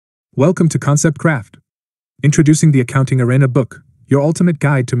Welcome to KonceptCraft. Introducing the Accounting Arena book, your ultimate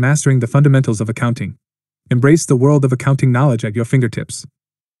guide to mastering the fundamentals of accounting. Embrace the world of accounting knowledge at your fingertips.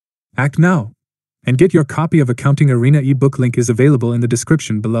 Act now and get your copy of Accounting Arena ebook. Link is available in the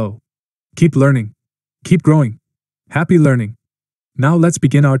description below. Keep learning. Keep growing. Happy learning. Now let's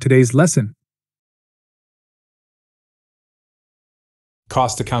begin our today's lesson.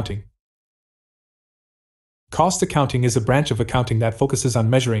 Cost accounting. Cost accounting is a branch of accounting that focuses on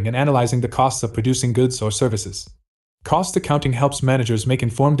measuring and analyzing the costs of producing goods or services. Cost accounting helps managers make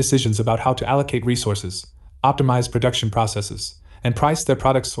informed decisions about how to allocate resources, optimize production processes, and price their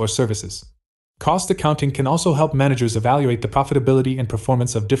products or services. Cost accounting can also help managers evaluate the profitability and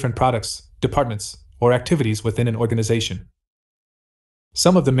performance of different products, departments, or activities within an organization.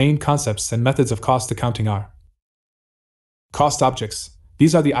 Some of the main concepts and methods of cost accounting are: cost objects.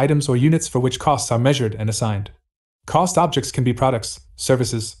 These are the items or units for which costs are measured and assigned. Cost objects can be products,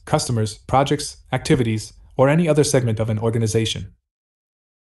 services, customers, projects, activities, or any other segment of an organization.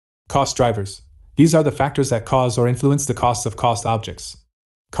 Cost drivers. These are the factors that cause or influence the costs of cost objects.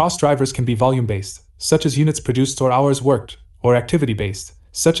 Cost drivers can be volume-based, such as units produced or hours worked, or activity-based,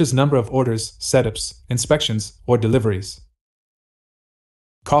 such as number of orders, setups, inspections, or deliveries.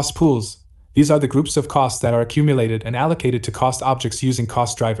 Cost pools. These are the groups of costs that are accumulated and allocated to cost objects using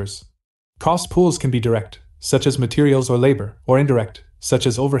cost drivers. Cost pools can be direct, such as materials or labor, or indirect, such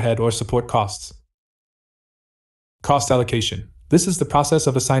as overhead or support costs. Cost allocation. This is the process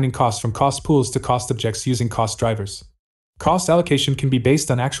of assigning costs from cost pools to cost objects using cost drivers. Cost allocation can be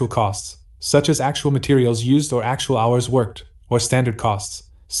based on actual costs, such as actual materials used or actual hours worked, or standard costs,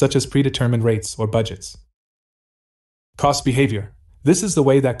 such as predetermined rates or budgets. Cost behavior. This is the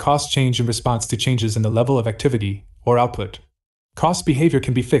way that costs change in response to changes in the level of activity or output. Cost behavior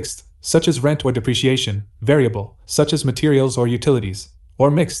can be fixed, such as rent or depreciation, variable, such as materials or utilities, or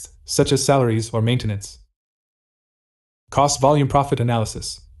mixed, such as salaries or maintenance. Cost volume profit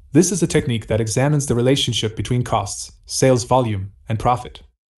analysis. This is a technique that examines the relationship between costs, sales volume, and profit.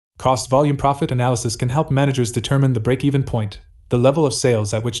 Cost volume profit analysis can help managers determine the break-even point, the level of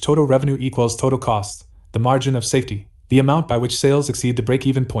sales at which total revenue equals total cost, the margin of safety, the amount by which sales exceed the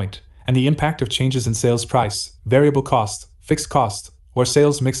break-even point, and the impact of changes in sales price, variable cost, fixed cost, or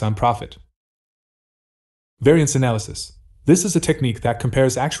sales mix on profit. Variance analysis. This is a technique that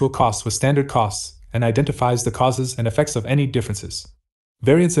compares actual costs with standard costs and identifies the causes and effects of any differences.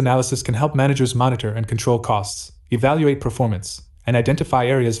 Variance analysis can help managers monitor and control costs, evaluate performance, and identify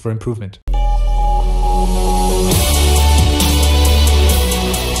areas for improvement.